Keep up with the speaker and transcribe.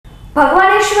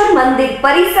ભગવાનેશ્વર મંદિર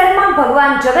પરિસરમાં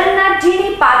ભગવાન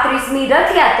જગન્નાથજીની 35મી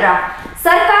રથયાત્રા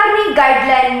સરકારની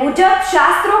ગાઈડલાઈન મુજબ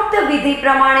શાસ્ત્રોક્ત વિધિ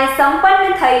પ્રમાણે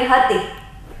સંપન્ન થઈ હતી।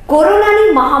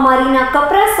 કોરોનાની મહામારીના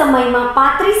કપરા સમયમાં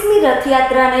 35મી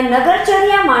રથયાત્રાને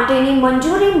નગરચર્યા માટેની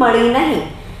મંજૂરી મળી નહીં,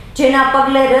 જેના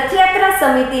પગલે રથયાત્રા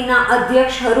સમિતિના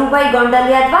અધ્યક્ષ હરુભાઈ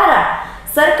ગોંડલિયા દ્વારા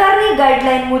સરકારની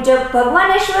ગાઈડલાઈન મુજબ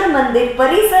ભગવાનેશ્વર મંદિર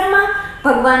પરિસરમાં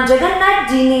ભગવાન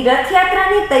જગન્નાથજીની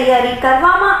રથયાત્રાની તૈયારી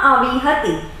કરવામાં આવી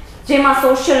હતી, જેમાં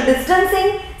સોશિયલ ડિસ્ટન્સિંગ,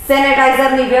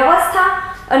 સેનેટાઇઝરની વ્યવસ્થા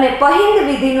અને પહિંદ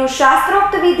વિધિનું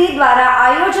શાસ્ત્રોક્ત વિધિ દ્વારા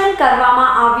આયોજન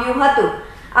કરવામાં આવ્યું હતું।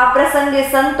 આ પ્રસંગે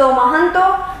સંતો મહંતો,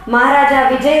 મહારાજા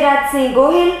વિજયરાજસિંહ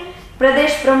ગોહિલ,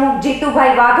 પ્રદેશ પ્રમુખ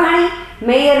જીતુભાઈ વાઘાણી,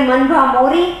 મેયર મનભા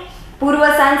મોરી, પૂર્વ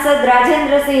સાંસદ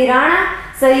રાજેન્દ્રસિંહ રાણા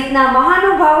સહિતના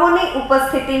મહાનુભાવોની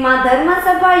ઉપસ્થિતિમાં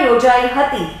ધર્મસભા યોજાઈ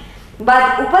હતી। બાદ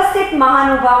ઉપસ્થિત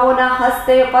મહાનુભાવોના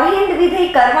હસ્તે પહિંદ વિધિ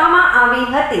કરવામાં આવી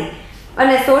હતી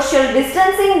અને સોશિયલ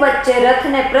ડિસ્ટન્સિંગ વચ્ચે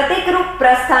રથને પ્રતિકરૂપ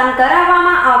પ્રસ્થાન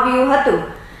કરાવવામાં આવ્યું હતું।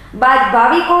 બાદ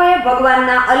ભાવિકોએ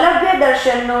ભગવાનના અલભ્ય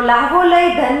દર્શનનો લાહવો લઈ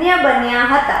ધન્ય બન્યા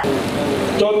હતા।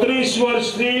 34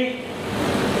 વર્ષથી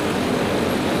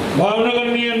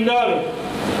ભાવનગરની અંદર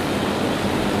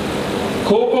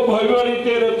ખૂબ ભવ્ય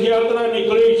રીતે રથયાત્રા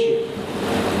નીકળી છે।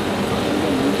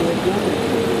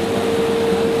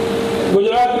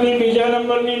 ગુજરાતની બીજા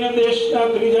નંબરની અને દેશના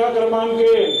ત્રીજા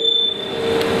ક્રમાંકે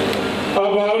આ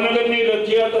ભાવનગરની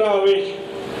રથયાત્રા આવે છે।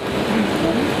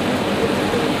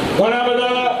 ઘણા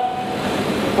બધા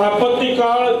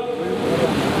આપત્તિકાળ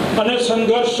અને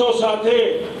સંઘર્ષો સાથે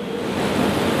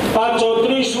આ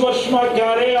 34 વર્ષમાં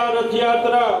ક્યારેય આ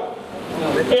રથયાત્રા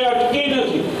એ અટકી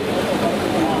નથી।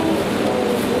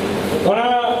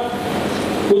 ઘણા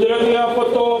કુદરતી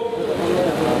આફતો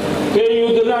કે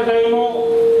યુદ્ધના ટાઈમો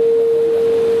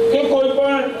કે કોઈ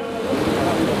પણ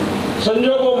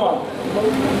સંજોગોમાં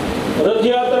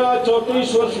રથયાત્રા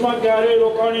 34 વર્ષમાં ક્યારેય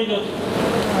રોકાણી નથી।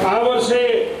 આ વર્ષે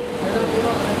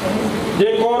જે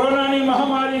કોરોનાની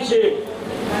મહામારી છે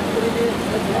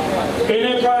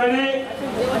એને કારણે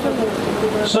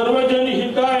સર્વજન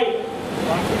હિતાય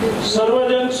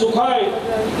સર્વજન સુખાય,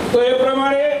 તો એ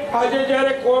પ્રમાણે આજે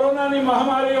જ્યારે કોરોનાની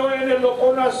મહામારી હોય અને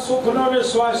લોકોના સુખનો અને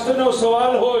સ્વાસ્થ્યનો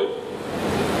સવાલ હોય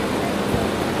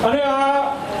અને આ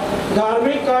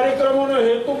ધાર્મિક કાર્યક્રમોનો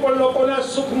હેતુ પણ લોકોના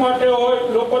સુખ માટે હોય,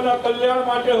 લોકોના કલ્યાણ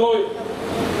માટે હોય,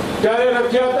 ત્યારે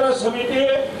રથયાત્રા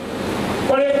સમિતિએ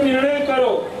પણ એક નિર્ણય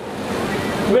કર્યો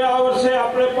કે આ વર્ષે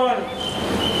આપણે પણ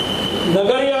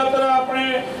નગર યાત્રા આપણે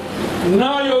ન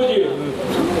યોજીએ,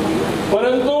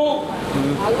 પરંતુ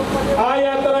આ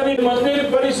યાત્રાની મંદિર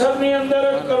પરિસરની અંદર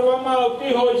જ કરવામાં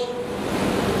આવતી હોય છે,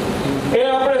 એ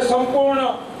આપણે સંપૂર્ણ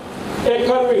એ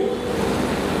કરવી।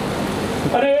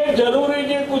 અને એ જરૂરી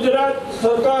જે ગુજરાત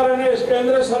સરકાર અને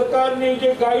કેન્દ્ર સરકારની જે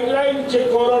ગાઈડલાઈન છે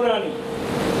કોરોનાની,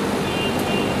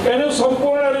 એનું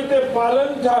સંપૂર્ણ રીતે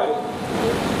પાલન થાય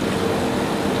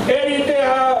એ રીતે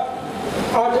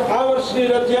આ વર્ષની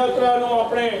રથયાત્રાનો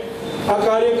આપણે આ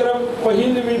કાર્યક્રમ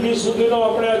પહિંદ વિધિ સુધીનો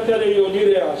આપણે અત્યારે યોજી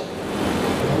રહ્યા છીએ।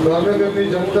 ભાવનગરની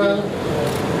જનતા,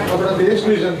 આપણા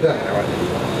દેશની જનતા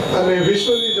અને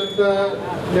વિશ્વની જનતા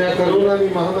ને આ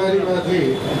કોરોનાની મહામારીમાંથી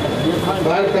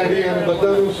બહાર કાઢી અને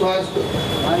બધાનું સ્વાસ્થ્ય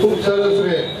ખૂબ સરસ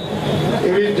રહે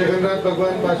એવી જગન્નાથ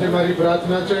ભગવાન પાસે મારી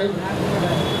પ્રાર્થના છે।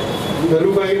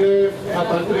 ધરુભાઈને આ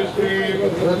 35મી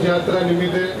રથયાત્રા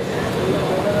નિમિત્તે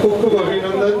ખૂબ ખૂબ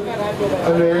અભિનંદન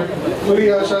અને પૂરી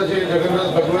આશા છે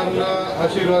જગન્નાથ ભગવાનના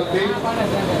આશીર્વાદથી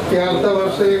કે આવતા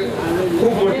વર્ષે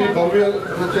ખૂબ મોટી ભવ્ય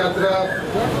રથયાત્રા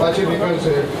પાછી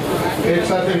નીકળશે। એક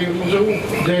સાથે વિનંતી છું,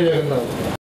 જય જગન્નાથ।